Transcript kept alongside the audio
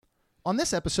On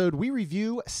this episode, we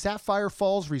review Sapphire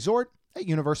Falls Resort at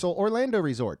Universal Orlando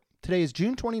Resort. Today is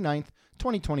June 29th,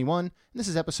 2021, and this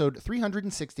is episode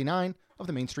 369 of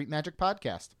the Main Street Magic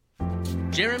Podcast.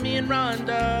 Jeremy and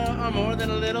Rhonda are more than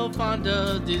a little fond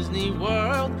of Disney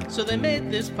World, so they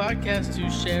made this podcast to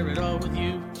share it all with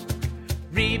you.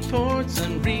 Reports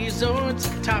and resorts,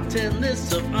 top 10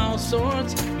 lists of all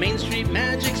sorts, Main Street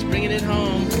Magic's bringing it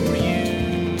home for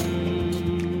you.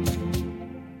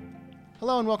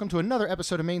 Hello and welcome to another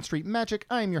episode of Main Street Magic.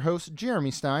 I am your host,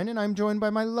 Jeremy Stein, and I'm joined by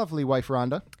my lovely wife,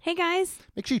 Rhonda. Hey, guys.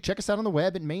 Make sure you check us out on the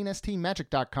web at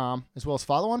mainstmagic.com, as well as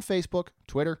follow on Facebook,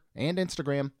 Twitter, and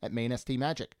Instagram at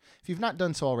mainstmagic. If you've not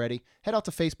done so already, head out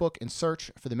to Facebook and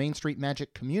search for the Main Street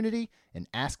Magic community and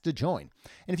ask to join.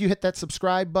 And if you hit that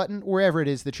subscribe button, wherever it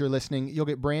is that you're listening, you'll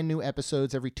get brand new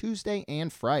episodes every Tuesday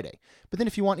and Friday. But then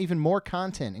if you want even more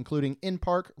content, including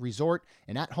in-park, resort,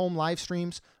 and at-home live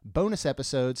streams, bonus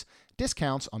episodes,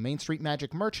 discounts on Main Street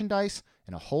Magic merchandise,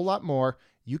 and a whole lot more,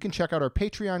 you can check out our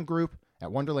Patreon group at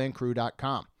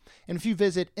wonderlandcrew.com. And if you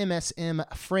visit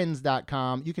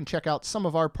msmfriends.com, you can check out some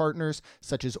of our partners,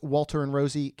 such as Walter and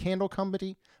Rosie Candle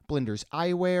Company, Blenders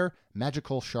Eyewear,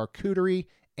 Magical Charcuterie,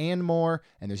 and more.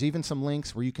 And there's even some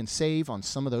links where you can save on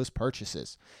some of those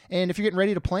purchases. And if you're getting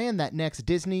ready to plan that next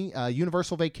Disney,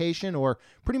 Universal vacation, or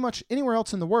pretty much anywhere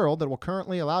else in the world that will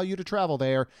currently allow you to travel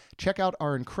there, check out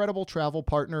our incredible travel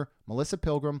partner, Melissa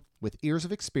Pilgrim, with Ears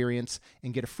of Experience,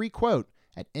 and get a free quote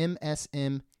at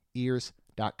msmears.com.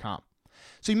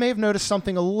 So you may have noticed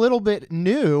something a little bit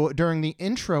new during the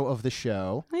intro of the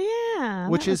show. Yeah,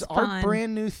 which is fun. our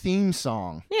brand new theme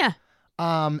song. Yeah.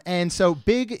 And so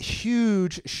big,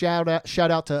 huge shout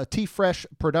out to T-Fresh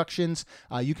Productions.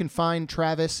 You can find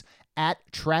Travis at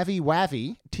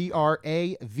TravyWavy,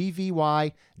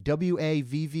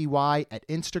 TravvyWavy at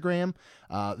Instagram.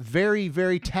 Very,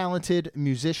 very talented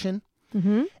musician.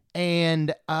 Mm-hmm.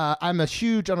 And I'm a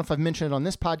huge, I don't know if I've mentioned it on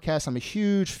this podcast, I'm a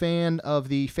huge fan of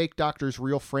the Fake Doctors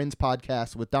Real Friends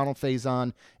podcast with Donald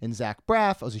Faison and Zach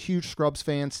Braff. I was a huge Scrubs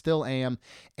fan, still am.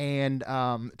 And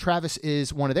Travis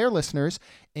is one of their listeners,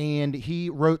 and he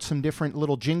wrote some different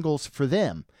little jingles for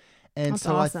them. And That's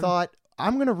so awesome. I thought,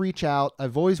 I'm going to reach out.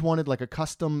 I've always wanted like a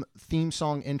custom theme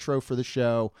song intro for the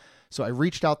show. So I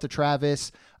reached out to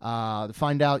Travis to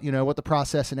find out, what the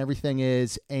process and everything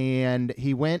is. And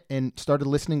he went and started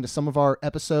listening to some of our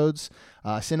episodes,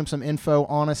 sent him some info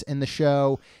on us in the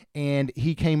show. And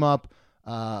he came up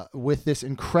with this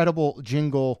incredible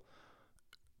jingle,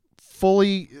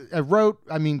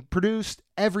 produced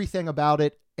everything about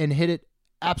it and hit it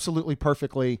absolutely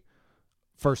perfectly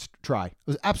first try. I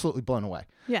was absolutely blown away.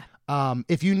 Yeah.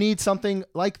 If you need something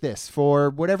like this for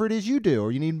whatever it is you do,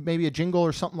 or you need maybe a jingle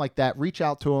or something like that, reach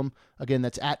out to him. Again,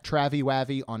 that's at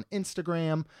TravyWavy on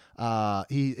Instagram.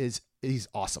 He's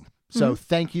awesome. So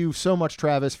Thank you so much,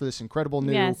 Travis, for this incredible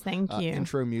new thank you.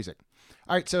 intro music.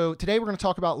 All right, so today we're going to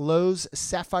talk about Lowe's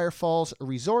Sapphire Falls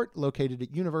Resort, located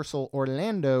at Universal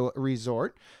Orlando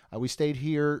Resort. We stayed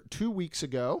here 2 weeks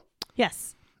ago.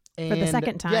 Yes. For the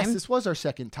second time. Yes, this was our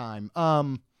second time.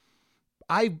 I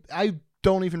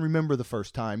don't even remember the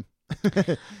first time.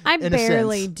 I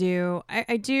barely do.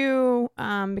 I do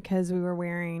because we were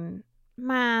wearing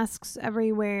masks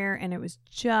everywhere, and it was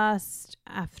just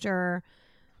after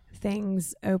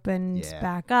things opened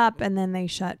back up, and then they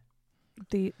shut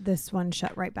this one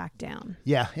shut right back down.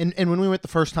 Yeah, and when we went the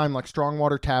first time, like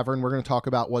Strongwater Tavern, we're going to talk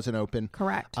about, wasn't open.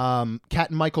 Correct. Kat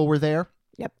and Michael were there.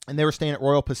 Yep. And they were staying at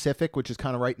Royal Pacific, which is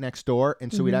kind of right next door.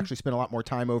 And so we'd actually spend a lot more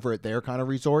time over at their kind of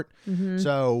resort. Mm-hmm.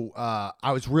 So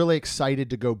I was really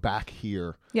excited to go back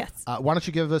here. Yes. Why don't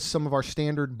you give us some of our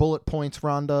standard bullet points,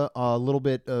 Rhonda, a little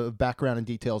bit of background and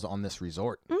details on this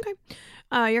resort. Okay.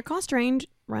 Your cost range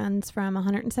runs from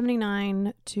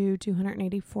 $179 to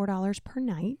 $284 per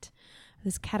night.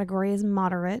 This category is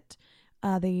moderate.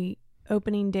 The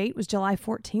opening date was July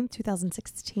 14th,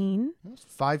 2016. It's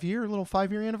little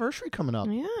 5-year anniversary coming up.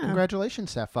 Yeah.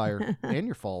 Congratulations, Sapphire, and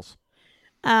your falls.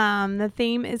 The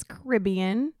theme is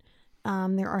Caribbean.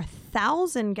 There are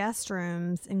 1,000 guest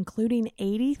rooms, including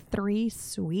 83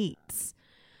 suites.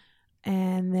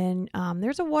 And then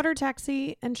there's a water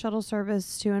taxi and shuttle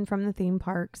service to and from the theme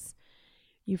parks.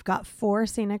 You've got 4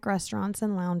 scenic restaurants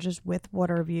and lounges with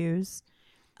water views.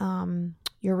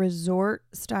 Your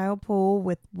resort-style pool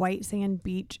with white sand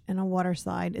beach and a water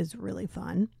slide is really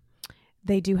fun.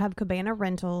 They do have cabana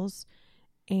rentals.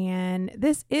 And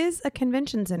this is a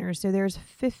convention center, so there's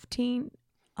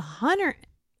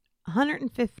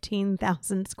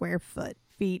 115,000 square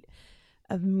feet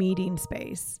of meeting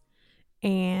space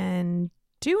and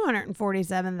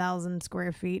 247,000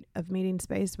 square feet of meeting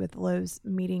space with Lowe's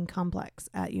Meeting Complex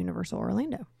at Universal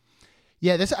Orlando.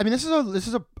 Yeah, this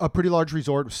is a pretty large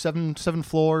resort, 8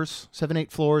 floors.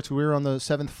 We were on the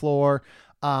 7th floor.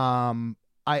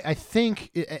 I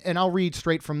think, and I'll read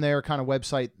straight from their kind of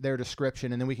website, their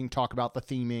description, and then we can talk about the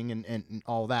theming and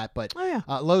all that. But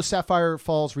Lowe's Sapphire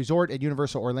Falls Resort at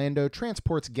Universal Orlando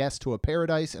transports guests to a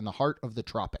paradise in the heart of the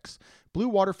tropics. Blue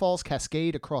waterfalls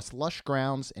cascade across lush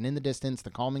grounds, and in the distance,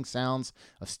 the calming sounds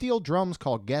of steel drums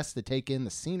call guests to take in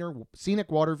the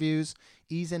scenic water views,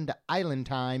 ease into island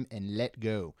time, and let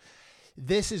go.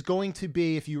 This is going to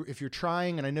be, if you're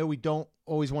trying, and I know we don't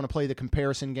always want to play the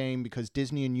comparison game because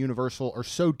Disney and Universal are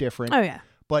so different. Oh, yeah.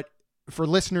 But for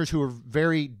listeners who are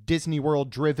very Disney World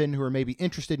driven, who are maybe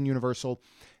interested in Universal,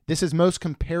 this is most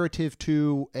comparative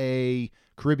to a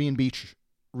Caribbean beach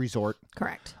resort.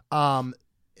 Correct.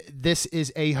 This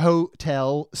is a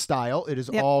hotel style. It is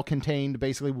all contained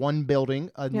basically one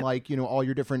building, unlike, all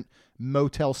your different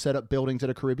motel setup buildings at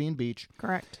a Caribbean beach.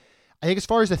 Correct. I think as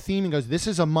far as the theming goes, this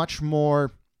is a much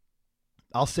more,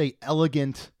 I'll say,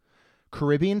 elegant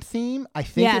Caribbean theme. I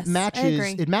think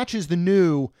it matches the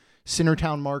new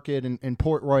Centertown Market and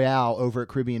Port Royale over at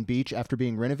Caribbean Beach after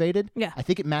being renovated. Yeah. I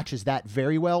think it matches that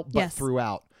very well, but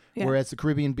throughout. Yeah. Whereas the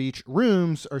Caribbean Beach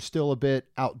rooms are still a bit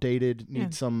outdated,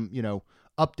 need some,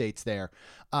 updates there.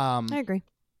 I agree.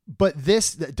 But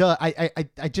this,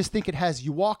 I just think it has,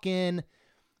 you walk in,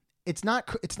 it's not,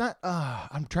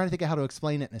 I'm trying to think of how to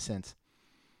explain it in a sense.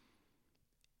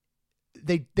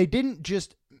 They didn't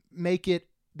just make it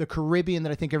the Caribbean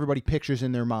that I think everybody pictures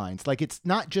in their minds. Like, it's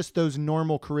not just those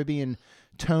normal Caribbean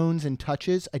tones and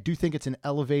touches. I do think it's an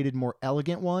elevated, more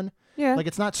elegant one. Yeah. Like,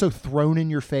 it's not so thrown in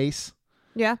your face.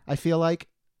 Yeah. I feel like.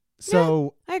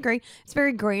 So I agree. It's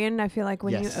very grand. I feel like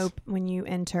when when you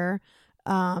enter,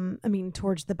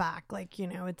 towards the back, like,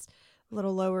 it's a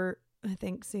little lower, I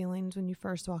think, ceilings when you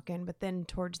first walk in, but then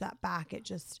towards that back, it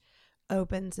just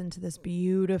opens into this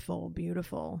beautiful,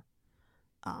 beautiful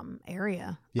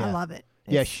area. Yeah. I love it.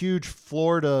 Huge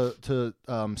floor to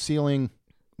ceiling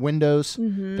windows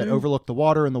that overlook the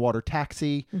water and the water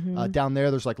taxi. Down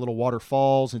there's like little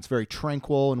waterfalls, and it's very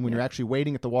tranquil. And when you're actually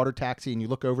waiting at the water taxi and you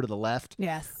look over to the left,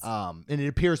 and it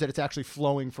appears that it's actually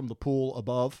flowing from the pool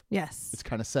above. Yes. It's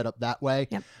kind of set up that way.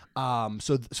 Yep.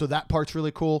 So that part's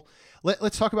really cool.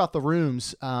 Let's talk about the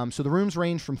rooms. So the rooms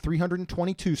range from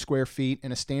 322 square feet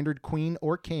in a standard queen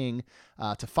or king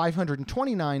to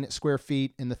 529 square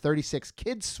feet in the 36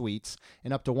 kids suites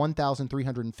and up to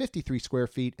 1,353 square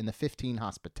feet in the 15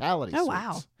 hospitality suites.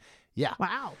 Wow. Yeah.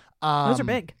 Wow. Those are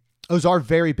big. Those are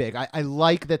very big. I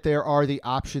like that there are the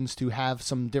options to have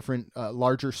some different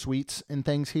larger suites and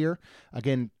things here.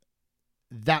 Again,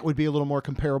 that would be a little more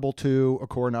comparable to a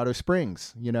Coronado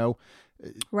Springs,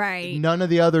 Right. None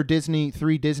of the other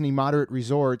three Disney moderate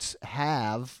resorts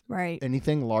have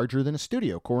anything larger than a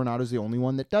studio. Coronado's the only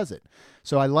one that does it.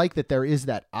 So I like that there is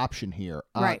that option here.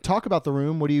 Talk about the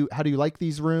room. How do you like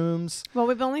these rooms? Well,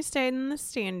 we've only stayed in the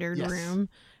standard room,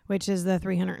 which is the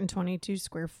 322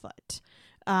 square foot.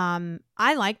 I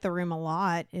like the room a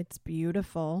lot. It's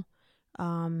beautiful.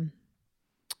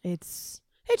 It's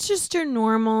just your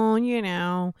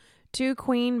normal, 2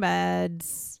 queen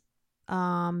beds.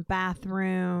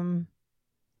 Bathroom.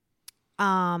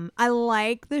 I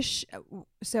like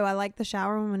I like the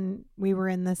shower when we were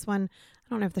in this one. I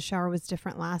don't know if the shower was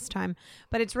different last time,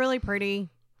 but it's really pretty.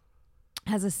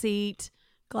 Has a seat,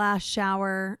 glass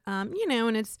shower, and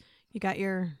you got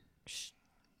your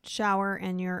shower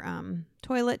and your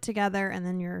toilet together, and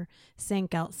then your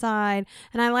sink outside.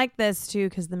 And I like this too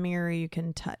because the mirror you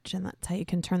can touch, and that's how you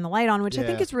can turn the light on, which I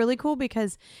think is really cool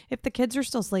because if the kids are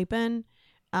still sleeping,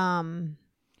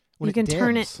 you can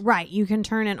turn it You can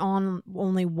turn it on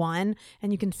only one,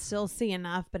 and you can still see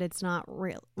enough, but it's not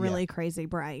really crazy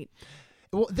bright.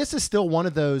 Well, this is still one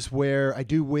of those where I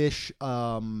do wish,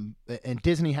 and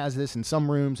Disney has this in some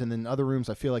rooms, and then other rooms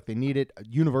I feel like they need it.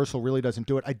 Universal really doesn't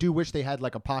do it. I do wish they had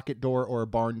like a pocket door or a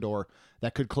barn door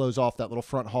that could close off that little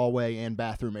front hallway and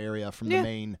bathroom area from the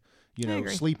main,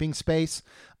 sleeping space.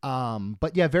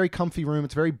 But yeah, very comfy room.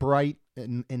 It's very bright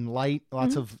and light.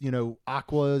 Lots of,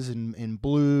 aquas and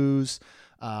blues.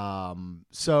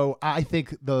 So I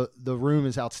think the room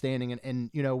is outstanding. And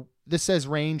this says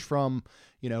range from,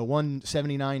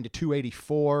 179 to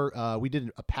 284. We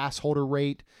did a pass holder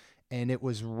rate, and it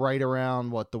was right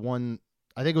around I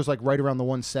think it was like right around the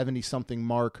 170 something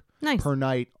mark per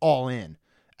night, all in.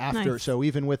 After, so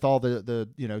even with all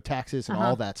the taxes and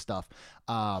all that stuff.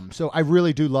 So I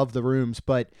really do love the rooms,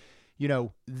 but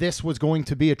this was going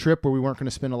to be a trip where we weren't going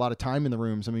to spend a lot of time in the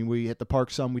rooms. I mean, we hit the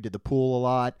park some, we did the pool a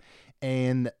lot.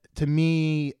 And to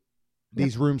me,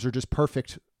 these rooms are just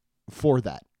perfect for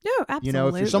that. No, absolutely. You know,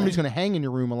 if you're somebody's going to hang in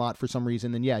your room a lot for some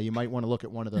reason, then yeah, you might want to look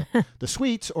at one of the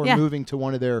suites or Yeah. moving to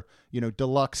one of their,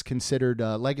 deluxe considered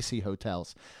legacy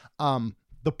hotels.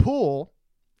 The pool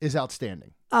is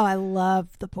outstanding. Oh, I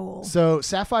love the pool. So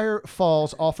Sapphire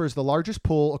Falls offers the largest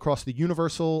pool across the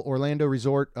Universal Orlando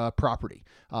Resort property.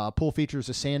 Pool features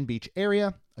a sand beach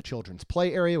area, a children's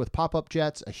play area with pop-up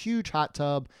jets, a huge hot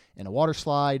tub, and a water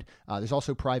slide. There's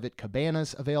also private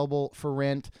cabanas available for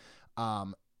rent.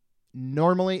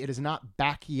 Normally, it is not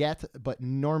back yet, but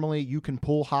normally you can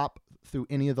pool hop through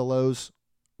any of the Lowe's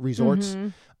resorts.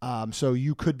 So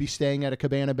you could be staying at a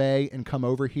Cabana Bay and come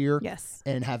over here Yes.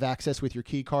 and have access with your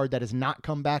key card. That has not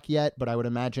come back yet, but I would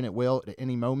imagine it will at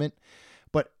any moment.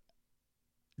 But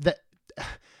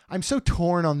I'm so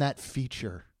torn on that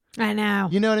feature. I know.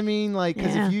 You know what I mean? Like,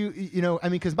 because Yeah.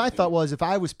 if because my thought was if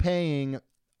I was paying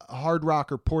Hard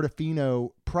Rock or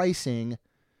Portofino pricing,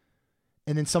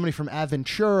 and then somebody from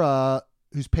Aventura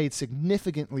who's paid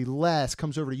significantly less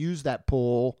comes over to use that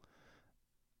pool,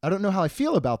 I don't know how I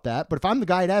feel about that. But if I'm the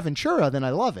guy at Aventura, then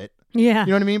I love it. Yeah. You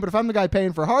know what I mean? But if I'm the guy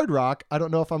paying for Hard Rock, I don't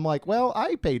know if I'm like, well,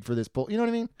 I paid for this pool. You know what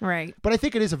I mean? Right. But I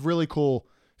think it is a really cool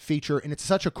feature, and it's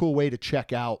such a cool way to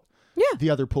check out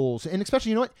the other pools. And especially,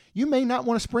 you know what? You may not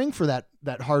want to spring for that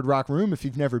Hard Rock room if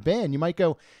you've never been. You might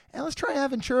go, let's try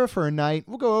Aventura for a night.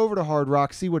 We'll go over to Hard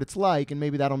Rock, see what it's like, and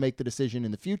maybe that'll make the decision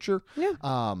in the future. Yeah.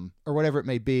 Or whatever it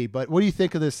may be. But what do you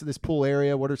think of this pool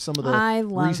area? What are some of I the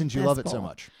love reasons you this love it so pool.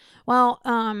 much? Well,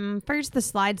 first, the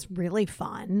slide's really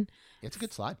fun. It's a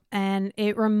good slide. And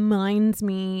it reminds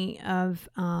me of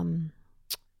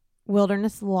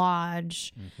Wilderness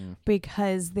Lodge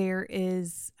because there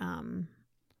is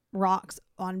rocks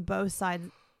on both sides,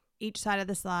 each side of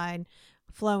the slide,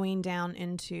 flowing down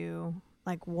into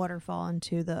like waterfall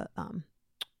into the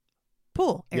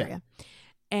pool area.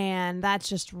 And that's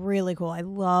just really cool. I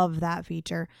love that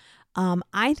feature.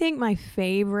 I think my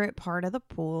favorite part of the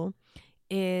pool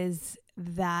is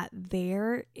that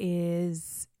there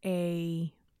is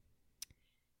a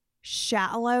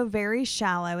very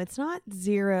shallow. It's not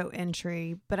zero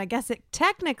entry, but I guess it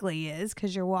technically is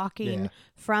because you're walking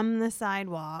from the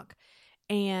sidewalk,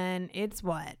 and it's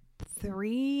what,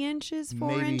 3 inches,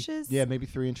 4 inches? Yeah, maybe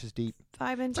 3 inches deep.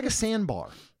 5 inches. It's like a sandbar.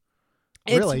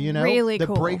 It's Really, really that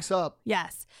cool. breaks up.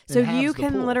 Yes. and So halves you the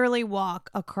can pool. literally walk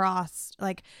across,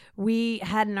 like we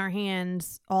had in our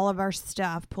hands all of our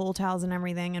stuff, pool towels and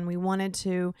everything, and we wanted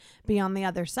to be on the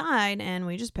other side, and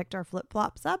we just picked our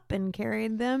flip-flops up and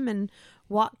carried them and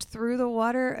walked through the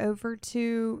water over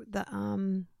to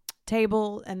the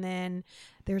table, and then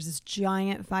there's this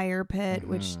giant fire pit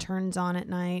which turns on at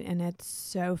night, and it's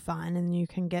so fun, and you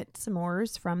can get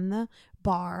s'mores from the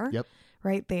bar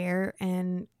right there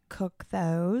and cook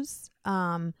those.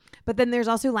 But then there's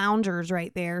also loungers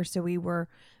right there, so we were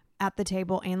at the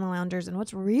table and the loungers. And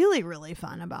what's really, really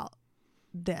fun about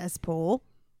this pool,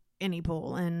 any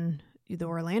pool in the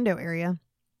Orlando area,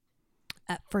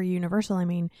 for Universal, I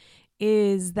mean,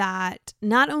 is that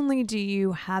not only do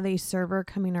you have a server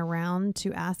coming around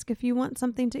to ask if you want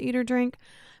something to eat or drink,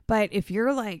 but if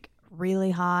you're like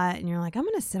really hot and you're like, I'm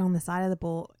going to sit on the side of the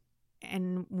pool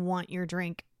and want your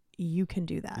drink, you can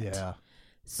do that. Yeah.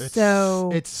 It's so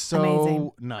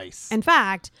amazing. Nice. In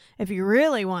fact, if you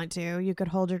really want to, you could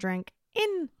hold your drink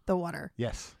in the water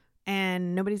yes.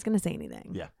 and nobody's going to say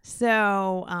anything. Yeah.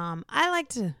 So I like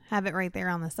to have it right there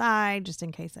on the side just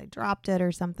in case I dropped it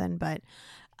or something. But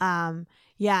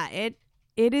it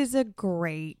is a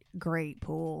great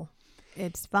pool.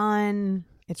 It's fun.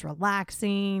 It's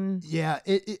relaxing. Yeah.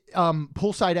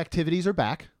 Poolside activities are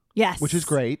back. Yes. Which is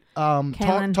great. Talk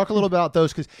a little about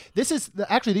those, because this is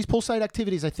actually these poolside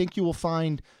activities I think you will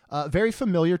find very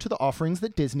familiar to the offerings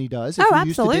that Disney does if you're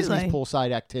used to Disney's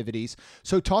poolside activities.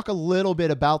 So talk a little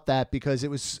bit about that,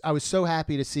 because I was so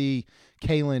happy to see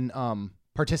Kaylin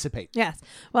participate. Yes.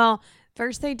 Well,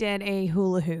 first they did a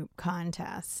hula hoop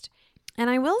contest. And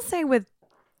I will say, with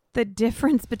the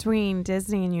difference between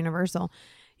Disney and Universal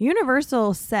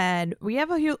said, we have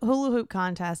a hula hoop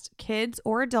contest. Kids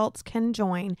or adults can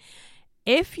join.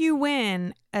 If you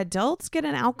win, adults get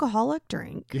an alcoholic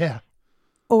drink. Yeah.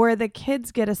 Or the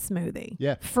kids get a smoothie.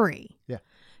 Yeah. Free. Yeah.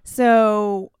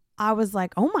 So I was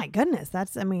like, oh my goodness,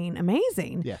 that's,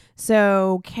 amazing. Yeah.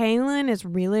 So Kaylin is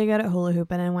really good at hula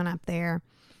hooping and went up there,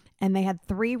 and they had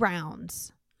 3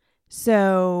 rounds.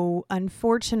 So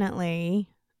unfortunately,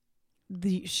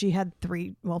 she had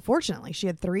 3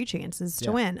 chances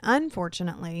to win.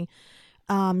 Unfortunately,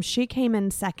 she came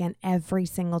in second every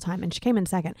single time, and she came in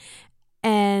second,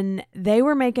 and they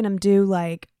were making them do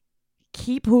like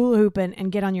keep hula hooping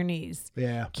and get on your knees.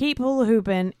 Yeah. Keep hula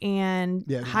hooping and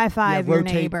high five your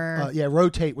neighbor.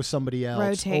 Rotate with somebody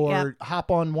else. Or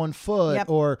hop on one foot.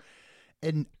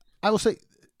 And I will say,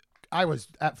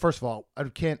 first of all, I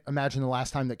can't imagine the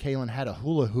last time that Kaylin had a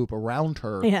hula hoop around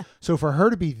her. Yeah. So for her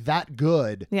to be that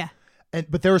good. Yeah.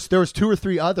 But there was 2 or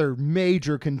 3 other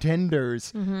major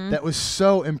contenders that was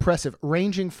so impressive,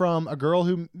 ranging from a girl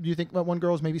who you think about one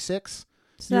girl is maybe 6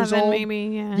 years old,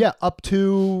 maybe, up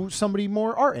to somebody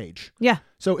more our age. Yeah.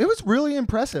 So it was really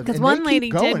impressive. Because and one they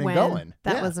lady keep going did win. and going.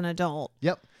 That was an adult.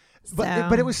 Yep.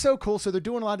 But it was so cool. So they're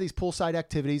doing a lot of these poolside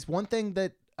activities. One thing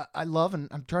that I love, and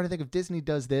I'm trying to think if Disney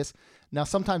does this. Now,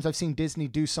 sometimes I've seen Disney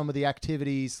do some of the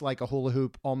activities like a hula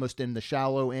hoop almost in the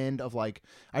shallow end of like,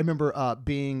 I remember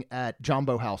being at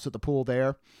Jumbo House at the pool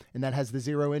there, and that has the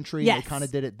 0 entry. Yes. They kind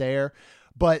of did it there.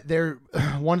 But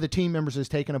one of the team members is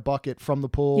taking a bucket from the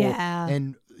pool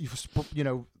and,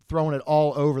 throwing it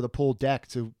all over the pool deck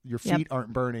so your feet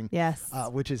aren't burning. Yes.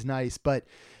 Which is nice. But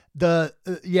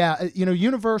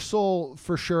Universal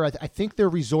for sure. I think their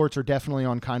resorts are definitely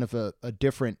on kind of a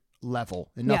different level,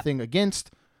 and nothing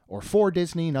against or for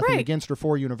Disney, nothing against or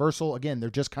for Universal. Again, they're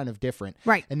just kind of different.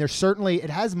 Right. And there's certainly, it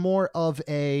has more of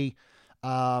a,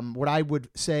 what I would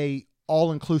say,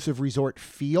 all-inclusive resort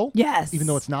feel. Yes. Even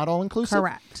though it's not all-inclusive.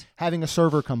 Correct. Having a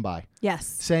server come by. Yes.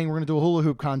 Saying we're going to do a hula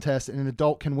hoop contest and an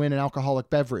adult can win an alcoholic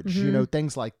beverage,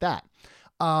 things like that.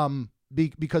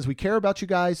 Because we care about you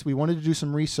guys, we wanted to do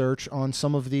some research on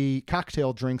some of the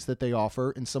cocktail drinks that they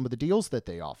offer and some of the deals that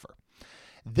they offer.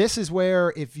 This is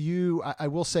where I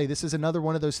will say this is another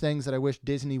one of those things that I wish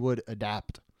Disney would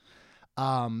adapt.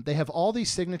 They have all these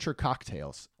signature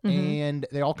cocktails and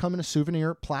they all come in a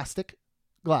souvenir plastic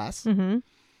glass. There's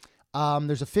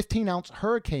a 15-ounce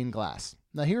hurricane glass.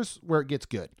 Now here's where it gets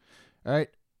good. All right.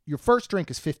 Your first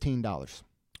drink is $15.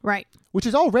 Right. Which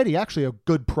is already actually a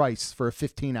good price for a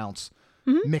 15-ounce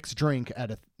mixed drink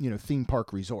at a theme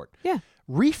park resort. Yeah.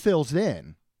 Refills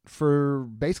then for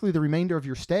basically the remainder of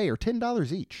your stay are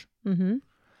 $10 each.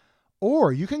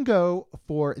 Or you can go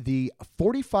for the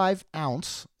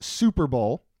 45-ounce Super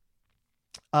Bowl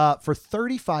for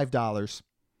 $35,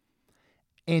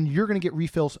 and you're going to get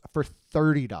refills for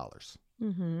 $30.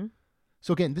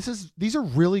 So again, these are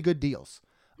really good deals.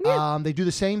 Yeah. They do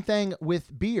the same thing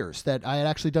with beers that I had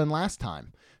actually done last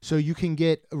time. So you can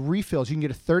get refills. You can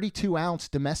get a 32-ounce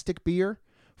domestic beer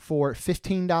for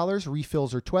 $15.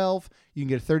 Refills are $12. You can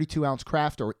get a 32-ounce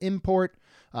craft or import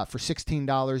for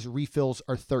 $16. Refills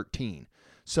are $13.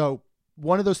 So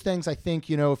one of those things, I think,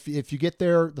 if you get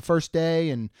there the first day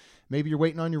and maybe you're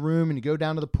waiting on your room and you go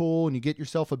down to the pool and you get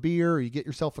yourself a beer or you get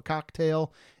yourself a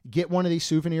cocktail, get one of these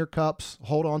souvenir cups,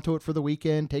 hold on to it for the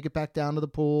weekend, take it back down to the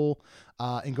pool,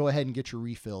 and go ahead and get your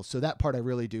refills. So that part I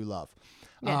really do love.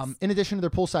 Yes. In addition to their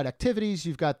poolside activities,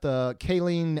 you've got the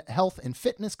Kaylin Health and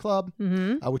Fitness Club,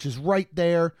 which is right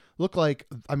there. We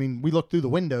looked through the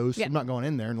windows. Yep. I'm not going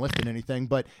in there and lifting anything,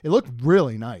 but it looked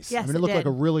really nice. Yes, it looked like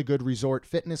a really good resort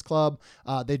fitness club.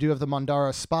 They do have the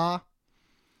Mandara Spa,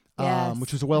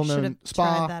 which is a well-known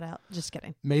spa. Tried that out. Just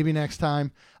kidding. Maybe next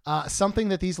time. Something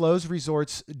that these Lowe's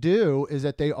resorts do is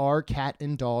that they are cat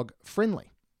and dog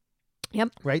friendly. Yep.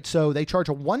 Right? So they charge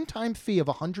a one-time fee of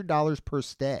 $100 per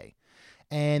stay.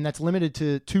 And that's limited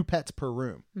to 2 pets per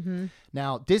room.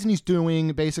 Now, Disney's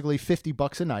doing basically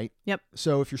 $50 a night. Yep.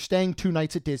 So if you're staying 2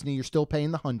 nights at Disney, you're still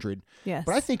paying the $100. Yes.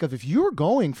 But I think if you're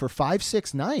going for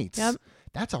 5-6 nights,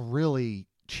 that's a really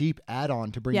cheap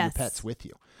add-on to bring your pets with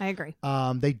you. I agree.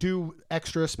 They do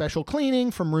extra special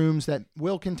cleaning from rooms that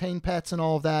will contain pets and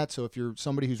all of that. So if you're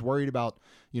somebody who's worried about,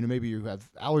 maybe you have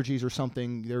allergies or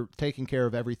something, they're taking care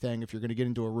of everything if you're going to get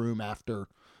into a room after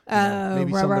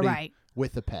maybe somebody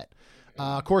with a pet.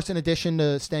 Of course, in addition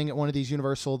to staying at one of these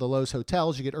Universal, the Lowe's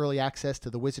hotels, you get early access to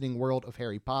the Wizarding World of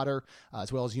Harry Potter,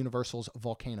 as well as Universal's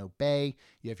Volcano Bay.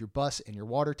 You have your bus and your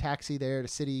water taxi there to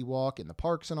City Walk and the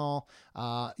parks and all.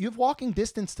 You have walking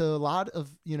distance to a lot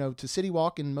of, to City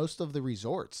Walk and most of the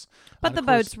resorts. But the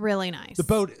boat's really nice. The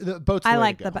boat's I the way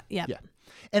like to go. the boat. Yeah.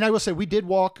 And I will say, we did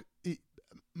walk.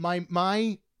 My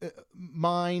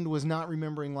mind was not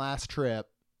remembering last trip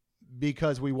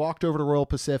because we walked over to Royal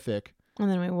Pacific. And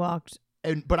then we walked.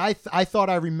 But I thought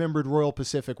I remembered Royal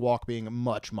Pacific Walk being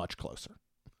much, much closer.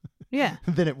 Yeah.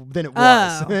 than it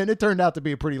was. And it turned out to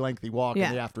be a pretty lengthy walk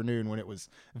in the afternoon when it was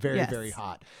very, very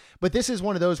hot. But this is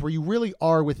one of those where you really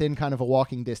are within kind of a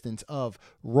walking distance of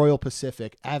Royal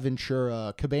Pacific,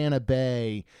 Aventura, Cabana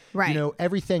Bay. Right.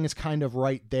 Everything is kind of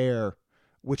right there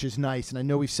which is nice. And I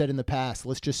know we've said in the past,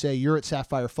 let's just say you're at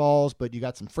Sapphire Falls, but you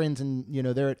got some friends and,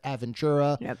 they're at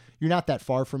Aventura. Yep. You're not that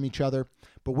far from each other.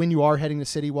 But when you are heading to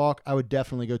City Walk, I would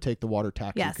definitely go take the water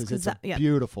taxi Yes, because 'cause it's a yep.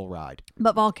 beautiful ride.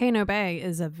 But Volcano Bay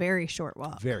is a very short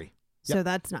walk. Very. So Yep.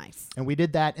 that's nice. And we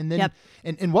did that. And then, Yep.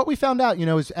 and what we found out,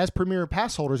 is as Premier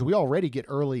Pass holders, we already get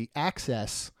early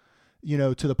access,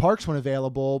 to the parks when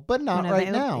available, but not When right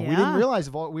available, now. We yeah. didn't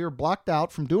realize we were blocked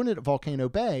out from doing it at Volcano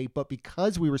Bay, but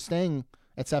because we were staying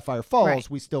at Sapphire Falls, Right.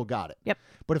 we still got it. Yep.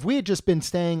 But if we had just been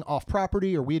staying off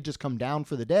property or we had just come down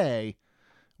for the day,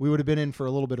 we would have been in for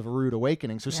a little bit of a rude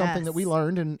awakening. So something that we Yes.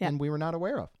 learned and Yep. we were not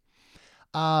aware of.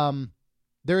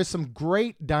 There is some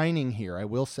great dining here, I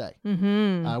will say.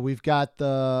 Mm-hmm. We've got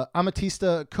the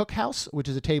Amatista Cookhouse, which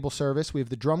is a table service. We have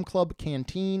the Drum Club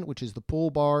Canteen, which is the pool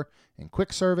bar and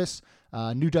quick service.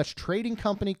 New Dutch Trading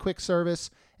Company quick service.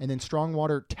 And then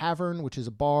Strongwater Tavern, which is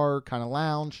a bar, kind of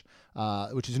lounge,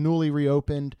 which is newly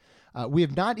reopened. We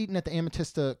have not eaten at the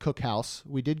Amatista Cookhouse.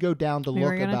 We did go down to We were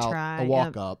look gonna about try, a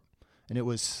walk yep. up, and it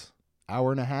was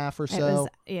hour and a half or It so, was,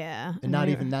 yeah. and not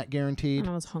we even were- that guaranteed. And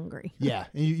I was hungry. Yeah,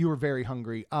 and you were very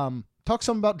hungry. Talk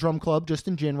some about Drum Club just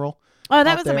in general. Oh, that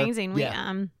out was there. amazing. We Yeah.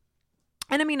 and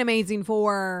I mean amazing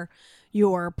for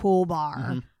your pool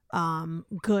bar.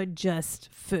 Good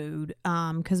just food.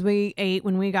 Because we ate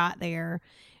when we got there,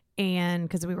 and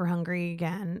because we were hungry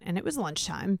again, and it was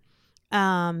lunchtime.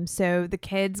 So the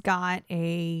kids got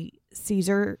a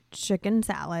Caesar chicken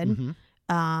salad.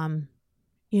 Mhm.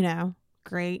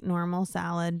 Great normal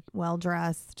salad, well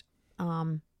dressed,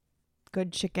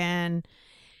 good chicken.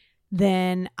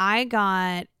 Then I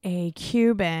got a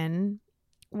Cuban,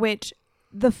 which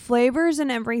the flavors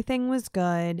and everything was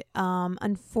good.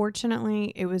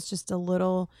 Unfortunately, it was just a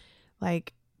little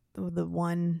like the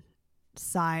one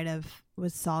side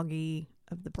was soggy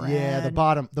of the bread. Yeah, the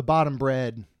bottom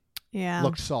bread Yeah.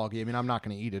 looked soggy. I mean, I'm not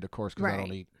going to eat it, of course, because I don't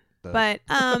Right. eat. But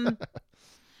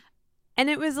and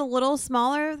it was a little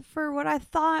smaller for what I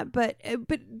thought, but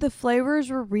the flavors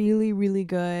were really, really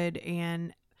good,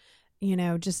 and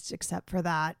just except for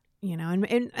that,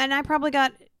 and I probably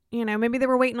got, maybe they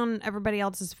were waiting on everybody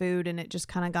else's food, and it just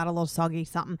kind of got a little soggy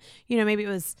something. Maybe it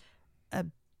was a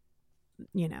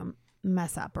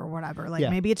mess up or whatever. Like Yeah.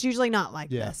 maybe it's usually not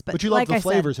like yeah, this, but you love like the I said,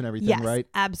 flavors and everything, yes, right?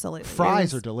 absolutely.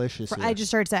 Fries It are was- delicious. I here.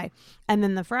 just started to say, and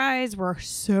then the fries were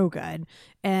so good,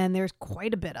 and there's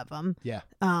quite a bit of them. Yeah,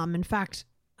 In fact,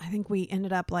 I think we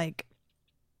ended up like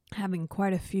having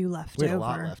quite a few left we had over. a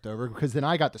lot left over because then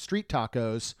I got the street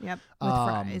tacos. Yep, with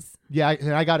fries. Yeah,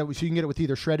 I got it. So you can get it with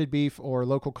either shredded beef or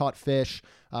local caught fish.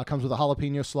 Comes with a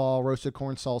jalapeno slaw, roasted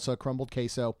corn salsa, crumbled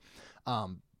queso.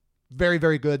 Very,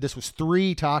 very good. This was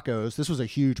 3 tacos. This was a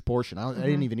huge portion. I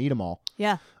didn't even eat them all.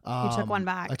 Yeah, you took one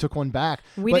back. I took one back.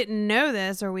 We But- didn't know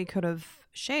this, or we could have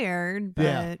shared.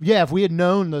 But Yeah. If we had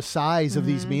known the size of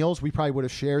these meals, we probably would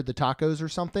have shared the tacos or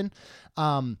something.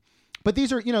 But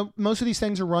these are, most of these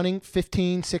things are running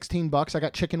 $15, $16. I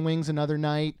got chicken wings another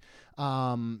night.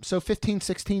 So $15,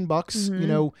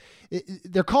 $16.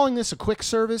 They're calling this a quick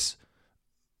service,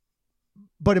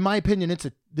 but in my opinion,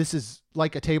 this is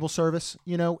like a table service.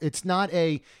 It's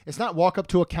not walk up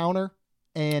to a counter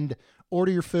and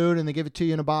order your food and they give it to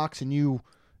you in a box and you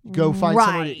go find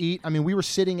somewhere to Right. eat. I mean, we were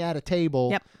sitting at a table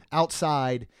Yep.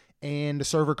 outside and the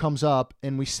server comes up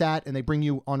and we sat and they bring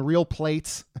you on real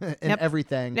plates and Yep.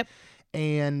 everything. Yep.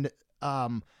 And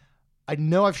I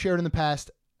know I've shared in the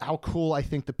past how cool I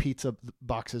think the pizza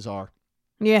boxes are,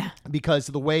 yeah, because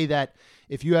the way that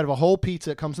if you have a whole pizza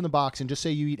that comes in the box and just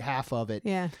say you eat half of it,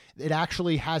 yeah, it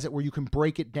actually has it where you can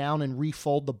break it down and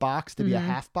refold the box to be a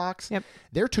half box. Yep.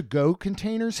 Their to-go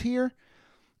containers here,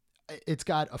 it's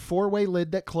got a 4-way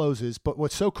lid that closes, but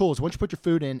what's so cool is once you put your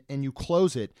food in and you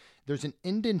close it, there's an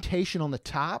indentation on the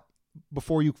top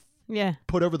before you yeah.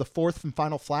 put over the 4th and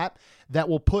final flap that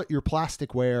will put your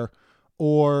plasticware,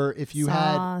 or if you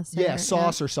Sauce had or-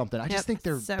 sauce or something. I just Yep. think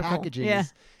their So cool. packaging Yeah.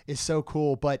 is so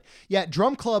cool. But yeah,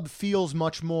 Drum Club feels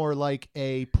much more like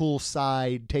a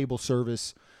poolside table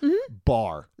service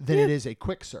bar than it is a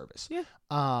quick service. Yeah.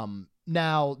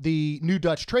 Now the New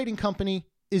Dutch Trading Company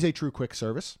is a true quick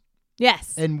service.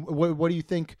 Yes. And what do you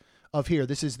think of here?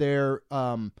 This is their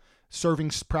proudly serving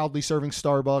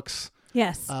Starbucks.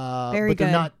 yes. but Very they're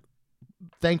good. not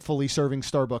thankfully serving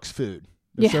Starbucks food.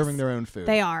 They're Yes, serving their own food.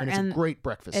 they are, And it's and a great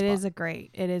breakfast It spot.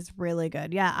 It is really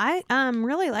good. Yeah, I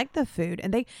really like the food,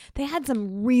 and they had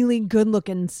some really good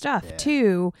looking stuff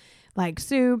too, like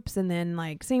soups and then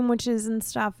like sandwiches and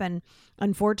stuff. And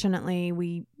unfortunately,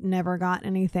 we never got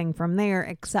anything from there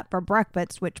except for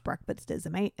breakfast, which breakfast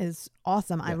is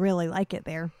awesome. I really like it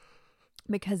there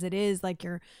because it is like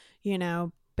your,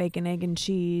 bacon, egg, and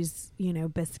cheese,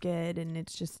 biscuit,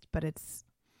 and but it's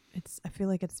I feel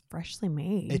like it's freshly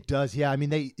made. It does, yeah. I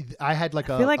mean, I had like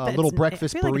a that's little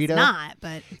breakfast I feel burrito. Like it's not,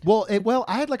 but Well,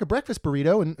 I had like a breakfast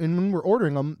burrito, and when we're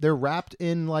ordering them, they're wrapped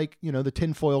in like the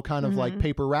tinfoil kind of like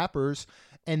paper wrappers,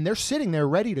 and they're sitting there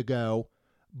ready to go,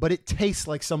 but it tastes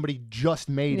like somebody just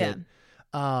made it.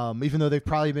 Even though they've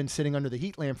probably been sitting under the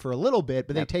heat lamp for a little bit,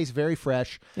 but they taste very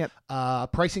fresh. Yep.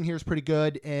 Pricing here is pretty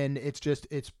good, and it's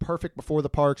perfect before the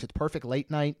parks. It's perfect late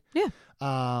night. Yeah.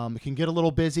 It can get a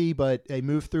little busy, but they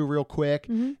move through real quick.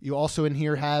 Mm-hmm. You also in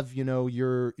here have,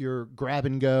 your grab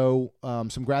and go,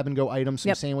 some grab and go items,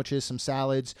 some sandwiches, some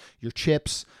salads, your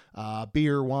chips,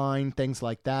 beer, wine, things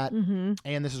like that. Mm-hmm.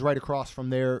 And this is right across from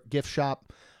their gift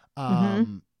shop.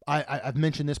 I've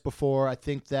mentioned this before. I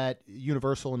think that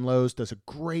Universal and Lowe's does a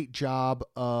great job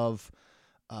of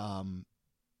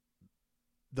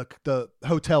the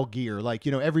hotel gear. Like,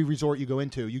 every resort you go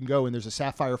into, you can go and there's a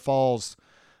Sapphire Falls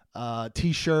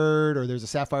t-shirt, or there's a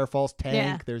Sapphire Falls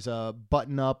tank. There's a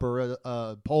button up or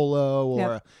a polo,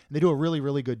 and they do a really,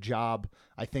 really good job,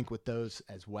 I think, with those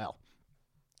as well.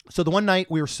 So the one night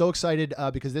we were so excited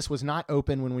because this was not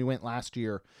open when we went last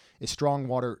year is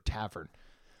Strongwater Tavern.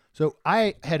 So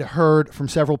I had heard from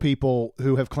several people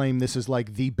who have claimed this is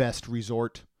like the best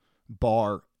resort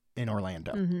bar in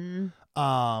Orlando. Mm-hmm.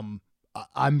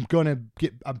 I'm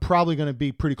probably gonna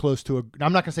be pretty close to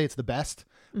I'm not gonna say it's the best,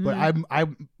 but I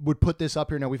would put this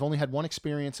up here. Now, we've only had one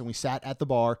experience, and we sat at the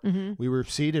bar. Mm-hmm. We were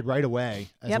seated right away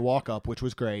as a walk up, which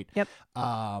was great. Yep.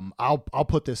 I'll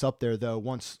put this up there though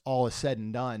once all is said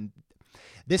and done.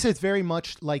 This is very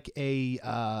much like a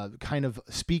kind of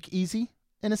speakeasy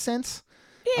in a sense.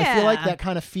 Yeah. I feel like that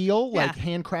kind of feel, like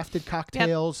handcrafted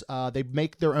cocktails. They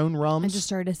make their own rums. I just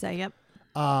started to say, yep.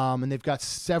 And they've got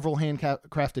several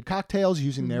handcrafted cocktails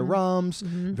using their rums.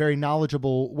 Mm-hmm. Very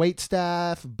knowledgeable wait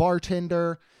staff,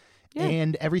 bartender,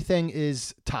 and everything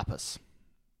is tapas.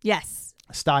 Yes.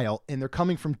 Style. And they're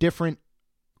coming from different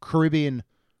Caribbean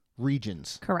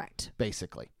regions. Correct.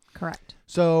 Basically. Correct.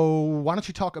 So why don't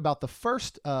you talk about the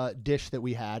first dish that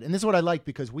we had? And this is what I like,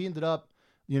 because we ended up,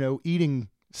 eating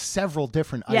several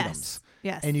different items.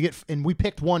 Yes. And we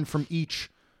picked one from each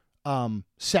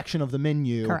section of the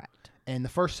menu. Correct. And the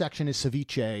first section is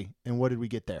ceviche. And what did we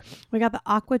get there? We got the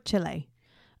aqua chile.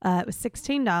 It was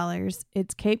 $16.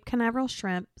 It's Cape Canaveral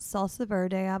shrimp, salsa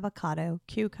verde, avocado,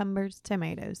 cucumbers,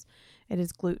 tomatoes. It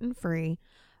is gluten-free.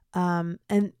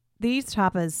 And these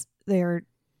tapas, they're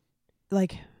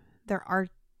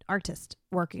artists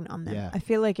working on them. Yeah. I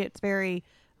feel like it's very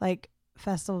like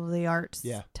Festival of the Arts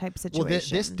type situation. Well,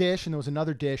 this dish, and there was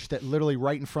another dish that literally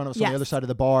right in front of us on the other side of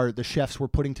the bar, the chefs were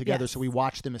putting together. So we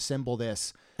watched them assemble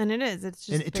this. And it's just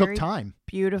and it took time.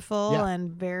 Beautiful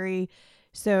and very...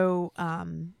 So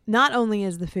not only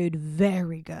is the food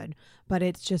very good, but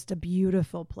it's just a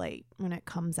beautiful plate when it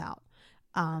comes out.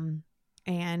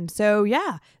 And so,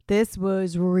 this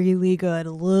was really good.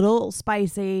 A little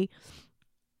spicy,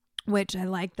 which I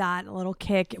like that. A little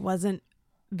kick. It wasn't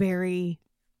very,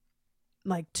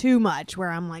 too much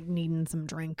where I'm, needing some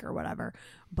drink or whatever.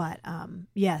 But,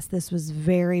 yes, this was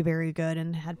very, very good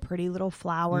and had pretty little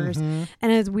flowers. Mm-hmm.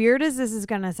 And as weird as this is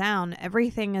going to sound,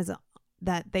 everything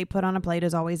that they put on a plate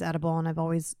is always edible. And I've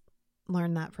always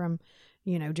learned that from,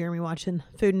 Jeremy watching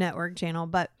Food Network channel.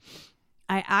 But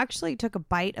I actually took a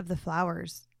bite of the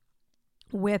flowers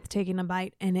with taking a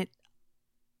bite, and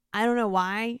I don't know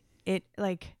why, it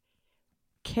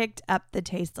kicked up the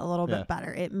taste a little bit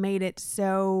better. It made it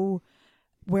so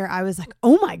where I was like,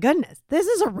 oh my goodness, this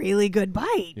is a really good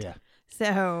bite. Yeah.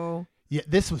 So. Yeah,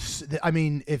 this was,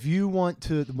 if you want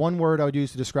to, one word I would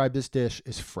use to describe this dish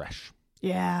is fresh.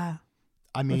 Yeah.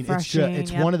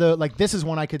 It's one of the, this is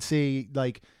one I could see,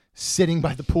 sitting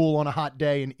by the pool on a hot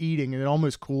day and eating, and it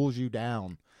almost cools you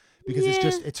down because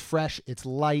it's fresh, it's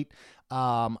light.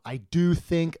 I do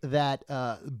think that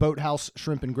Boathouse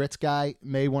Shrimp and Grits guy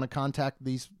may want to contact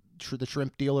the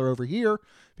shrimp dealer over here,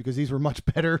 because these were much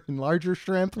better and larger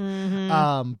shrimp.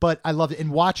 Mm-hmm. But I loved it,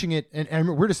 and watching it, and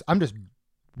I'm just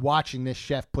watching this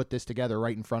chef put this together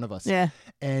right in front of us. Yeah.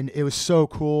 And it was so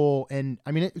cool. And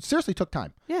it seriously took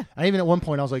time. Yeah. And even at one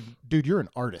point I was like, dude, you're an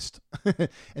artist.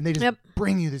 And they just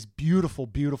bring you this beautiful,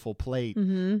 beautiful plate.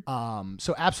 Mm-hmm.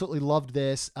 So absolutely loved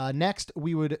this. Next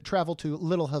we would travel to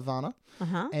Little Havana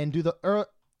and do the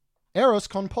Arroz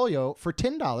con Pollo for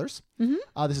 $10.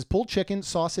 Mm-hmm. This is pulled chicken,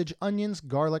 sausage, onions,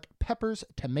 garlic, peppers,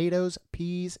 tomatoes,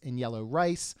 peas, and yellow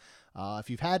rice. If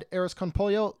you've had Arroz con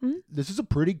Pollo, this is a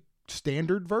pretty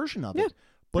standard version of it,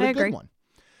 but a good one.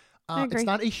 It's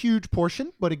not a huge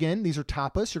portion, but again, these are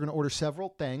tapas. You're going to order several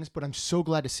things, but I'm so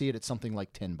glad to see it at something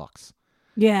like $10.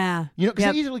 Yeah. You know, because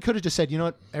Yep. they easily could have just said, you know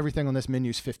what, everything on this menu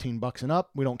is $15 and up.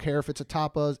 We don't care if it's a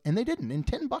tapas, and they didn't. And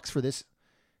 $10 for this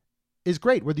is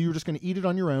great. Whether you're just going to eat it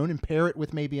on your own and pair it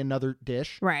with maybe another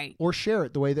dish, Right. or share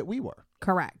it the way that we were.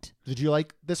 Correct. Did you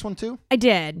like this one too? I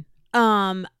did.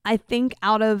 I think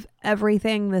out of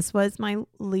everything, this was my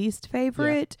least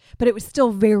favorite, but it was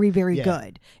still very, very Yeah.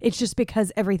 good. It's just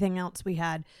because everything else we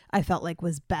had, I felt like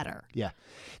was better. Yeah.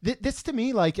 This to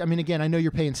me, like, I mean, again, I know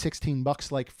you're paying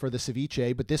 $16 like for the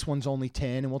ceviche, but this one's only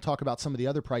 10, and we'll talk about some of the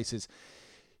other prices.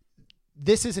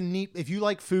 This is a neat, if you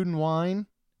like food and wine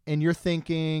and you're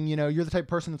thinking, you know, you're the type of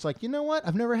person that's like, you know what,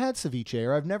 I've never had ceviche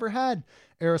or I've never had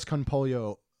arroz con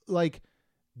pollo. Like,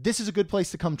 this is a good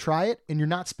place to come try it, and you're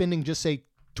not spending just say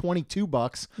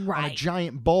 $22 on a Right.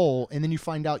 giant bowl, and then you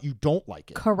find out you don't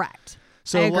like it. Correct.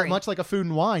 So I agree. much like a food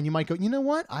and wine, you might go, you know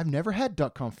what? I've never had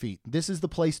duck confit. This is the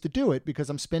place to do it because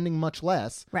I'm spending much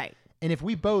less. Right. And if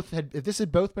if this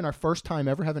had both been our first time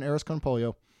ever having arroz con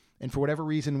pollo, and for whatever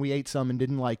reason we ate some and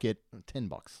didn't like it, $10.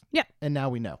 Yep. And now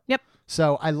we know. Yep.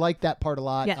 So I like that part a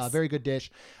lot. Yes. Very good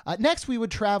dish. Next, we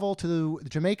would travel to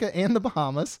Jamaica and the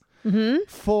Bahamas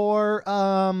for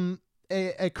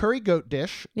a curry goat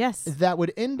dish Yes. that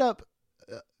would end up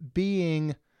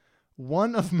being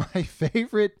one of my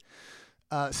favorite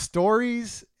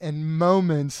stories and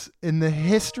moments in the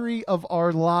history of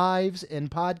our lives and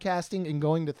podcasting and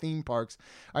going to theme parks.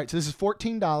 All right, so this is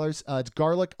 $14. It's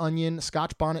garlic, onion,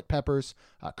 Scotch bonnet peppers,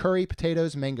 curry,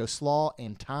 potatoes, mango slaw,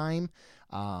 and thyme.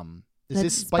 This is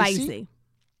It's spicy,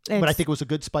 but I It's- think it was a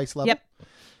good spice level. Yep.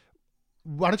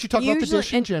 Why don't you talk about the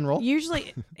dish in and general?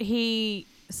 Usually he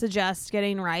suggests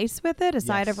getting rice with it, a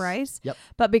side of Yes. rice. Yep.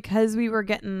 But because we were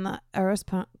getting the arroz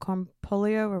con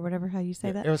pollo or whatever how you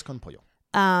say that, Arroz con pollo.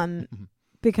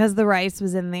 because the rice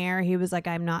was in there, he was like,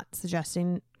 "I'm not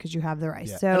suggesting because you have the rice."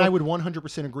 Yeah. So And I would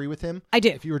 100% agree with him. I do.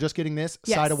 If you were just getting this,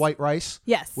 Yes. side of white rice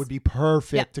Yes. would be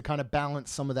perfect Yep. to kind of balance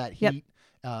some of that Yep. heat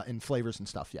and flavors and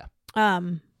stuff. Yeah.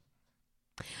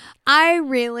 I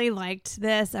really liked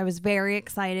this. I was very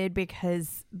excited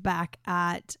because back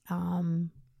at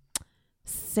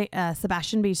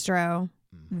Sebastian Bistro,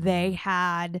 they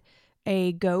had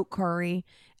a goat curry,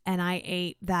 and I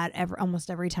ate that almost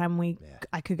every time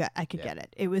I could get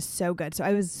it. It was so good. So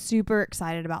I was super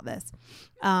excited about this.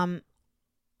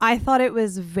 I thought it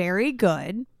was very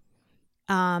good.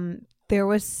 There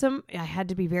was I had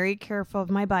to be very careful of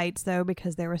my bites though,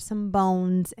 because there were some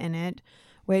bones in it,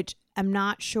 which I'm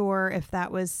not sure if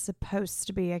that was supposed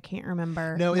to be. I can't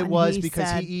remember. No, it when was he because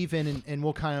said- he even, and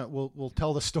we'll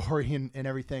tell the story and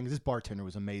everything. This bartender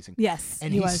was amazing. Yes,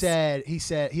 And he he was. said,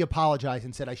 he apologized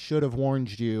and said, I should have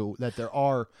warned you that there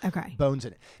are Okay. bones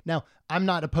in it. Now, I'm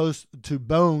not opposed to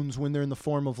bones when they're in the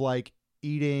form of like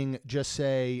eating, just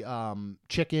say,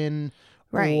 chicken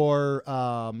Right. or,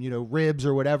 ribs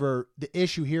or whatever. The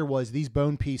issue here was these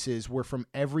bone pieces were from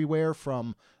everywhere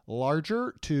from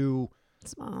larger to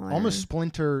Smaller. almost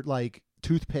splinter, like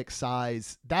toothpick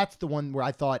size. That's the one where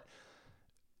I thought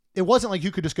it wasn't like you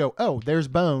could just go, oh, there's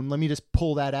bone, let me just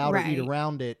pull that out or eat Right.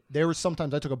 around it. There was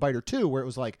sometimes I took a bite or two where it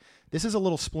was like, this is a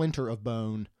little splinter of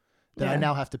bone that I Yeah.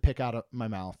 now have to pick out of my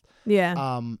mouth.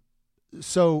 Yeah.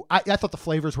 So I thought the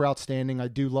flavors were outstanding. I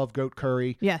do love goat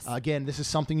curry. Yes. Again, this is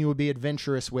something you would be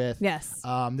adventurous with. Yes.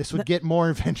 This would get more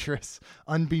adventurous,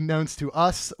 unbeknownst to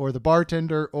us or the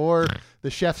bartender or the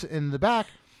chefs in the back,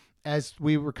 as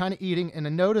we were kind of eating, and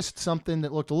I noticed something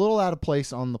that looked a little out of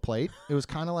place on the plate. It was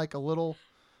kind of like a little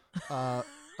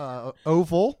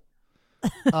oval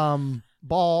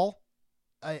ball,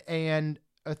 and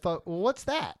I thought, well, what's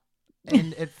that?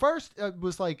 And at first, I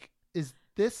was like, is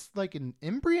this like an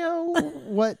embryo?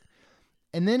 What?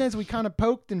 And then as we kind of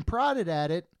poked and prodded at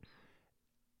it,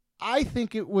 I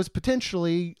think it was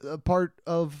potentially a part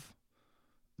of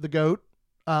the goat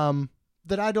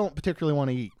that I don't particularly want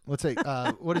to eat. Let's say,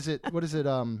 what is it?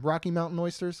 Rocky Mountain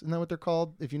oysters? Isn't that what they're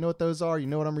called? If you know what those are, you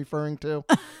know what I'm referring to.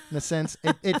 In a sense,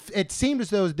 it seemed as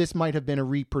though this might have been a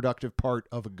reproductive part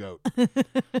of a goat.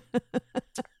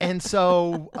 And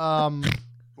so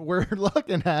we're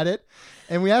looking at it,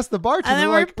 and we asked the bartender, And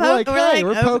then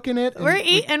we're poking it. We're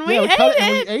eating, we we ate cut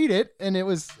and it. we ate it, and it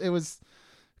was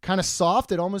kind of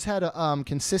soft. It almost had a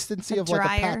consistency of like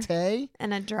drier. a pate.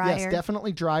 And a dryer. Yes,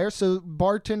 definitely drier. So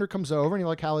bartender comes over and he's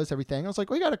like, how is everything? I was like,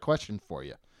 we got a question for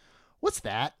you. What's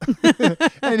that?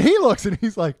 And he looks and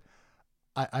he's like,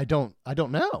 I don't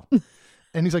know.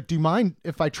 And he's like, do you mind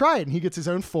if I try it? And he gets his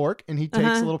own fork and he takes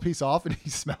a little piece off and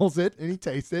he smells it and he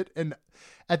tastes it. And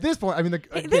at this point, I mean,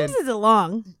 He again, thinks it's a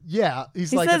long. yeah, he's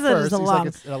He like at says it is first, a he's lung. like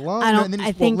it's a lung, I don't- and then I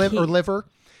he's think or he- liver.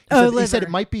 Oh, He said liver. it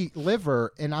might be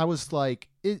liver, and I was like,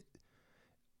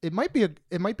 it might be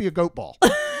a goat ball.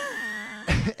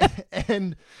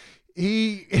 and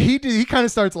he kind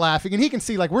of starts laughing, and he can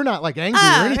see like we're not like angry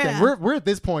or anything. Yeah. We're at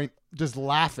this point just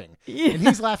laughing, Yeah. and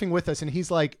he's laughing with us, and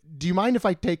he's like, "Do you mind if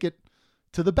I take it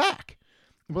to the back?"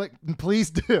 We're like, "Please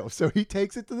do." So he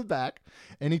takes it to the back,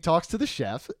 and he talks to the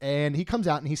chef, and he comes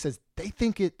out and he says they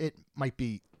think it might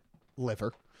be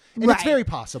liver, and it's Right. very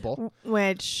possible,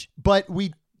 Which but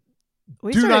we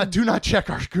we do started- not check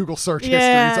our Google search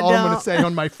Yeah, history. It's all I'm going don't. to say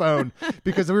on my phone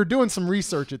because we were doing some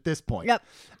research at this point. Yep.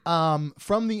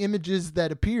 From the images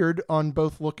that appeared on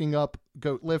both looking up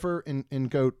goat liver and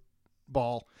goat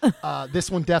ball,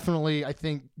 this one definitely, I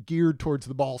think, geared towards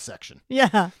the ball section.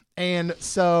 Yeah. And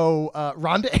so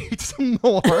Rhonda ate some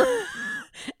more.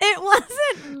 It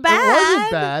wasn't bad. It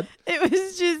wasn't bad. It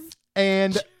was just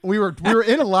And we were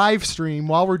in a live stream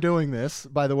while we're doing this,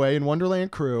 by the way, in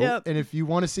Wonderland Crew. Yep. And if you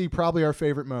want to see probably our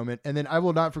favorite moment, and then I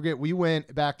will not forget, we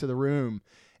went back to the room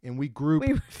and we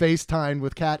FaceTimed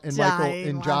with Kat and Michael Dying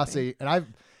and laughing. Jossie. And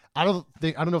I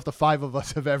don't know if the five of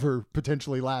us have ever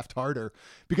potentially laughed harder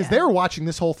because they were watching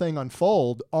this whole thing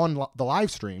unfold on the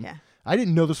live stream. Yeah. I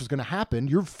didn't know this was going to happen.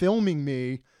 You're filming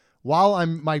me while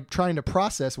I'm trying to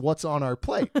process what's on our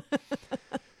plate.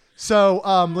 So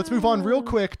let's move on real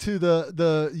quick to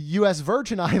the U.S.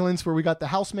 Virgin Islands where we got the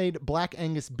house-made Black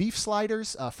Angus beef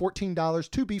sliders,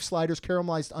 $14, 2 beef sliders,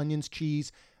 caramelized onions,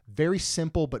 cheese. Very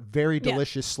simple but very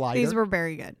delicious slider. these were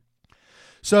very good.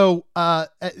 So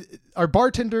our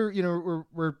bartender, you know,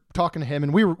 we're talking to him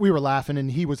and we were laughing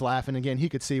and he was laughing. Again, he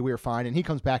could see we were fine. And he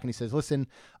comes back and he says, listen,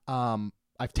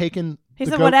 I've taken He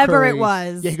the said goat whatever curry. it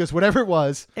was. Yeah, he goes, whatever it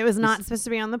was. It was not supposed to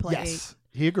be on the plate. Yes,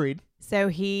 he agreed. So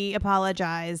he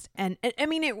apologized, and I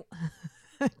mean, it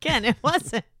again, it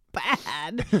wasn't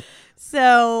bad.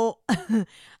 So,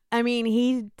 I mean,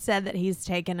 he said that he's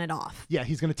taken it off. Yeah,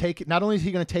 he's going to take it. Not only is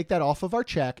he going to take that off of our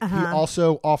check, he Uh-huh.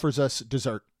 also offers us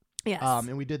dessert. Yes.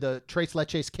 And we did the Tres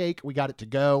Leches cake. We got it to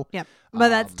go. Yep. But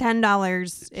that's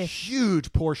 $10 ish.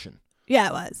 Huge portion. Yeah,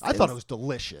 it was. I thought it was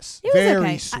delicious. It was Very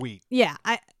okay. sweet. Yeah,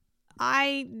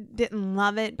 I didn't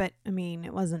love it, but I mean,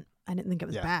 it wasn't. I didn't think it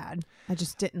was Yeah. bad. I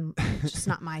just didn't. It's just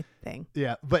not my thing.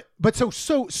 Yeah, but so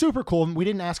super cool. And we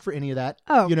didn't ask for any of that.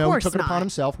 Oh, you know, of course he took it upon not.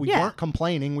 himself. We Yeah. weren't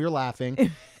complaining. We were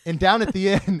laughing. And down at the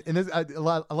end, and this, I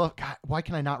love. God, why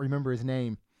can I not remember his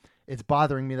name? It's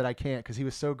bothering me that I can't because he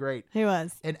was so great. He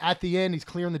was. And at the end, he's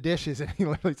clearing the dishes, and he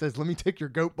literally says, "Let me take your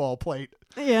goat ball plate."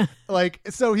 Yeah. Like,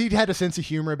 so he had a sense of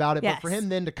humor about it. Yes. But for him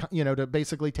then to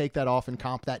basically take that off and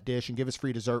comp that dish and give us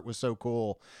free dessert was so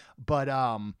cool. But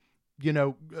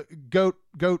goat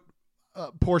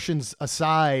portions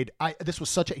aside, this was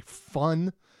such a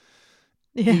fun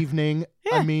Yeah. evening.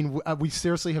 Yeah. I mean, we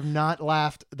seriously have not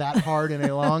laughed that hard in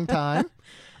a long time.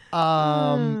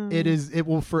 It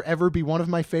will forever be one of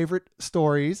my favorite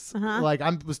stories. Uh-huh. Like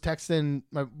I was texting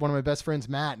one of my best friends,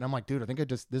 Matt, and I'm like, dude, I think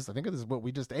this is what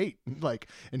we just ate. Like,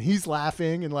 and he's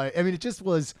laughing and like, I mean, it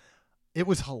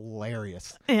was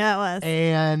hilarious. Yeah, it was.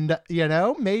 And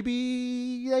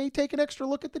maybe they take an extra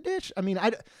look at the dish. I mean,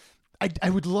 I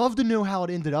would love to know how it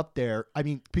ended up there. I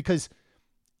mean, because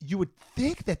you would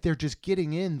think that they're just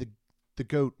getting in the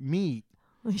goat meat.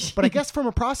 But I guess from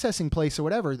a processing place or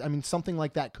whatever, I mean, something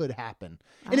like that could happen.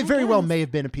 And it very well may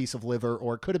have been a piece of liver,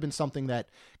 or it could have been something that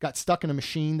got stuck in a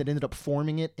machine that ended up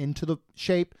forming it into the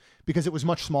shape because it was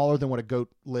much smaller than what a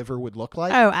goat liver would look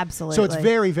like. Oh, absolutely. So it's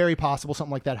very, very possible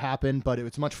something like that happened, but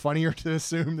it's much funnier to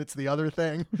assume that's the other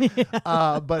thing.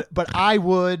 But I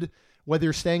would, whether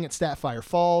you're staying at Statfire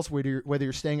Falls, whether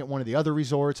you're staying at one of the other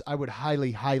resorts, I would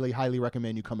highly, highly, highly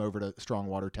recommend you come over to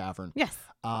Strongwater Tavern. Yes.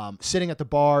 Sitting at the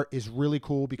bar is really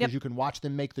cool because Yep. you can watch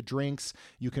them make the drinks.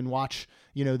 You can watch,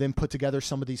 them put together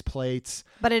some of these plates.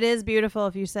 But it is beautiful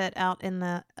if you sit out in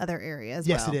the other area as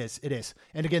Yes, well. it is. It is.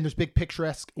 And again, there's big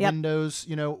picturesque Yep. windows,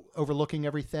 overlooking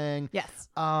everything. Yes.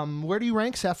 Where do you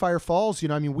rank Sapphire Falls?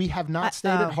 We have not stayed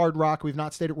at Hard Rock. We've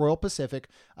not stayed at Royal Pacific.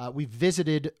 We've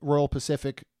visited Royal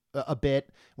Pacific a bit.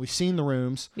 We've seen the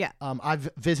rooms. Yeah. I've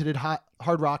visited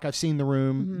Hard Rock. I've seen the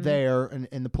room there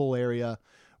in the pool area.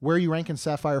 Where are you ranking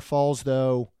Sapphire Falls,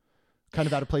 though? Kind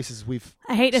of out of places we've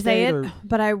I hate to say stayed, it, or-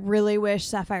 but I really wish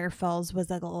Sapphire Falls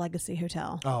was like a legacy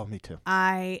hotel. Oh, me too.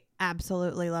 I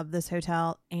absolutely love this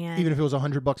hotel, and Even if it was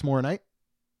 $100 more a night?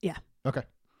 Yeah. Okay.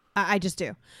 I just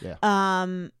do. Yeah.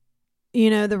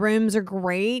 The rooms are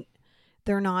great.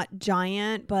 They're not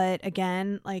giant, but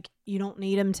again, like you don't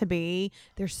need them to be.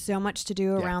 There's so much to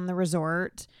do around the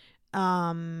resort.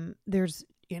 There's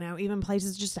even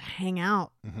places just to hang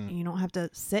out. Mm-hmm. You don't have to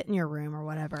sit in your room or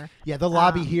whatever. Yeah, the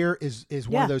lobby here is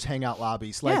one yeah. of those hangout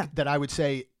lobbies that I would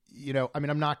say,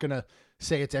 I'm not going to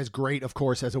say it's as great, of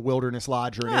course, as a Wilderness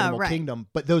Lodge or an Animal right. Kingdom,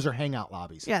 but those are hangout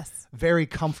lobbies. Yes. Very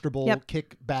comfortable, Yep.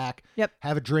 kick back, Yep.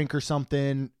 have a drink or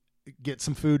something, get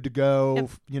some food to go,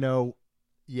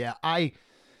 Yep.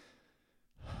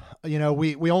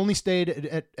 We only stayed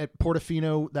at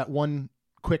Portofino that one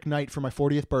quick night for my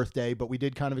 40th birthday, but we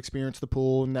did kind of experience the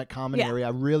pool in that common Yeah. area. I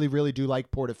really, really do like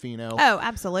Portofino. Oh,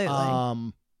 absolutely.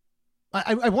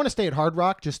 I want to stay at Hard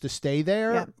Rock just to stay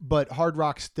there, Yeah. but Hard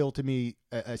Rock still, to me,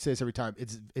 I say this every time,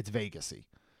 it's Vegas-y.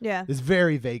 yeah. It's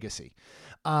very Vegas-y.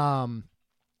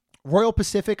 Royal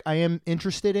Pacific I am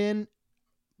interested in,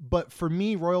 but for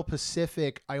me, Royal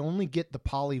Pacific, I only get the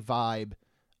Poly vibe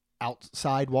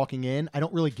outside walking in. I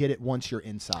don't really get it once you're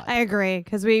inside. I agree,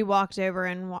 because we walked over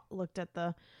and looked at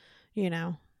the,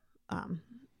 the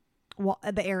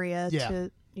area Yeah.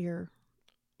 to your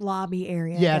lobby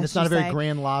area. Yeah, I and guess it's not a you very say.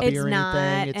 grand lobby It's or not,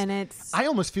 anything. and it's I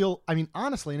almost feel,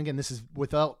 honestly, and again, this is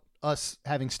without us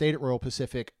having stayed at Royal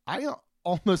Pacific, I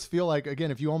almost feel like, again,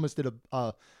 if you almost did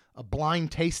a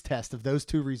blind taste test of those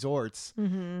two resorts,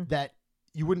 that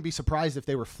you wouldn't be surprised if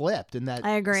they were flipped, and that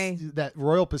I agree. that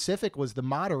Royal Pacific was the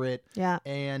moderate, Yeah,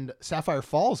 and Sapphire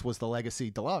Falls was the Legacy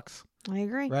Deluxe, I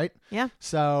agree. right? Yeah.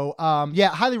 So,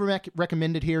 highly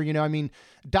recommended here.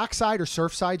 Dockside or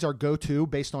Surfside's our go-to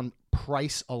based on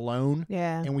price alone.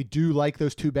 Yeah. And we do like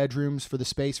those 2 bedrooms for the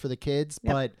space for the kids,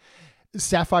 Yep. but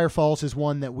Sapphire Falls is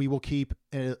one that we will keep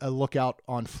a lookout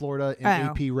on Florida and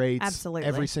Oh, AP rates absolutely.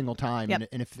 every single time. Yep.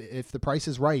 And if the price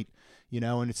is right,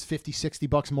 and it's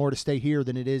 $50-$60 more to stay here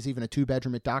than it is even a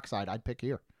 2-bedroom at Dockside, I'd pick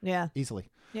here Yeah. easily.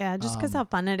 Yeah, just because how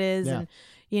fun it is. yeah.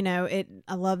 And,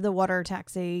 I love the water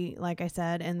taxi, like I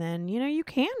said. And then, you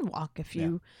can walk if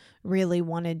you really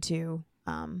wanted to.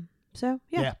 So,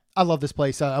 yeah. I love this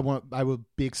place. I will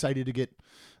be excited to get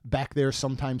back there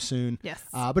sometime soon. Yes.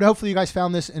 But hopefully you guys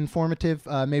found this informative.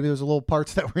 Maybe there was a little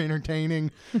parts that were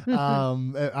entertaining.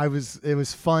 It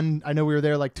was fun. I know we were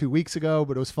there like 2 weeks ago,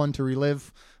 but it was fun to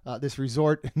relive this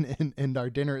resort and our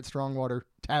dinner at Strongwater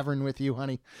Tavern with you,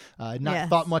 honey. Not Yes.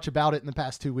 thought much about it in the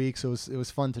past 2 weeks. It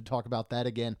was fun to talk about that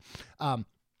again.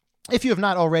 If you have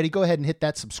not already, go ahead and hit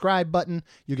that subscribe button.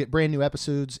 You'll get brand new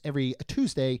episodes every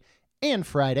Tuesday and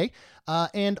Friday.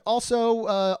 And also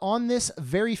on this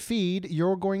very feed,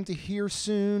 you're going to hear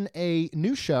soon a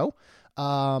new show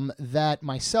that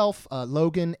myself,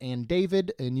 Logan, and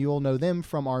David, and you'll know them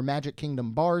from our Magic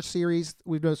Kingdom Bars series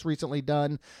we've most recently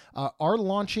done, are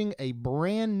launching a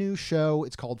brand new show.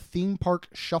 It's called Theme Park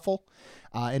Shuffle.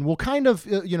 And we'll kind of,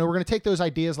 we're going to take those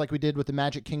ideas like we did with the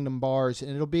Magic Kingdom Bars, and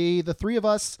it'll be the 3 of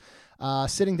us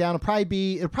sitting down.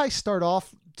 It'll probably start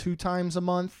off 2 times a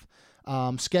month.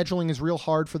 Scheduling is real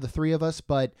hard for the 3 of us,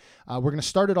 but we're going to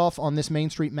start it off on this Main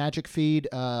Street Magic feed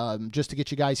just to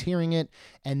get you guys hearing it,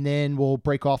 and then we'll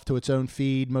break off to its own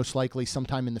feed most likely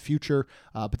sometime in the future.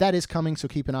 But that is coming, so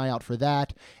keep an eye out for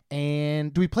that.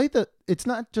 And do we play it's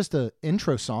not just an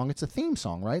intro song, it's a theme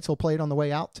song, right? So we'll play it on the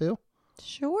way out too?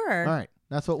 Sure. All right.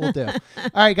 That's what we'll do. All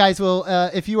right, guys. Well,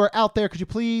 if you are out there, could you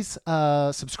please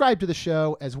subscribe to the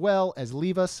show as well as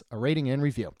leave us a rating and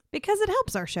review? Because it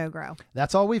helps our show grow.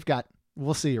 That's all we've got.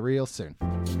 We'll see you real soon.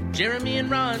 Jeremy and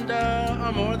Rhonda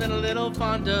are more than a little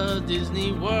fond of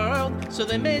Disney World, so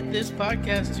they made this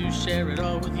podcast to share it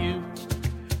all with you.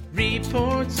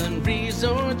 Reports and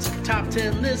resorts, top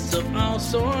 10 lists of all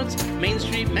sorts, Main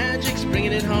Street Magic's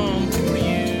bringing it home for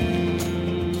you.